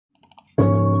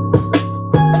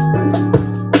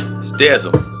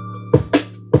Dizzle.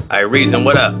 Hey, Reason,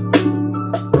 what up?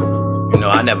 You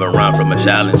know, I never run from a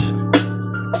challenge.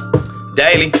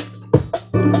 Daily.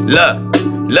 Look.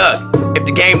 If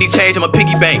the game need change, I'm a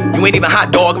piggy bank. You ain't even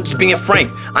hot dog, I'm just being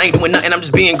frank. I ain't doing nothing, I'm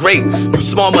just being great. You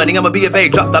small money, I'm a B of A.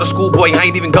 Dropped out of school, boy, I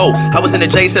ain't even go. I was in the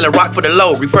J selling rock for the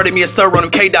low. Refer to me as sir on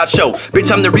them K-Dot show.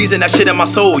 Bitch, I'm the reason that shit in my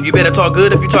soul. You better talk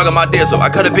good if you talking about Dizzle. I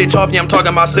cut a bitch off, yeah, I'm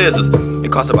talking about scissors.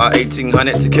 It costs about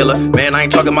 1,800 to kill her. Man, I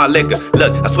ain't talking about liquor.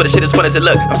 Look, I swear the shit is fun as it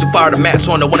look. I'm too far to match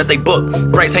on the one that they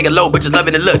book. Brains hanging low, bitches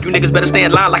loving the look. You niggas better stay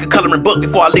in line like a coloring book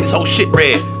before I leave this whole shit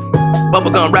red.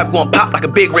 Bubblegum rap gon' pop like a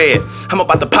big red. I'm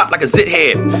about to pop like a zit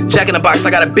head. Jack in the box,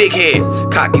 I got a big head.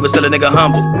 Cocky but still a nigga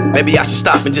humble. Maybe I should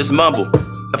stop and just mumble.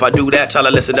 If I do that,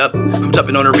 y'all listen up. I'm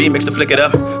jumping on a remix to flick it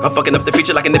up. I'm fucking up the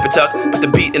feature like a nip and tuck. Put the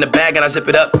beat in the bag and I zip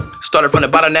it up. Started from the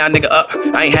bottom, now nigga up.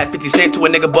 I ain't had 50 cents to a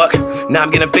nigga buck. Now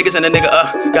I'm getting figures and a nigga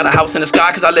up. Got a house in the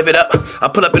sky cause I live it up. I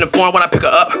pull up in the form when I pick her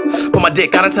up. Put my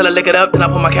dick out and tell her lick it up. Then I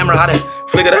put my camera out and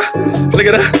flick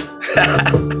it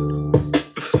up.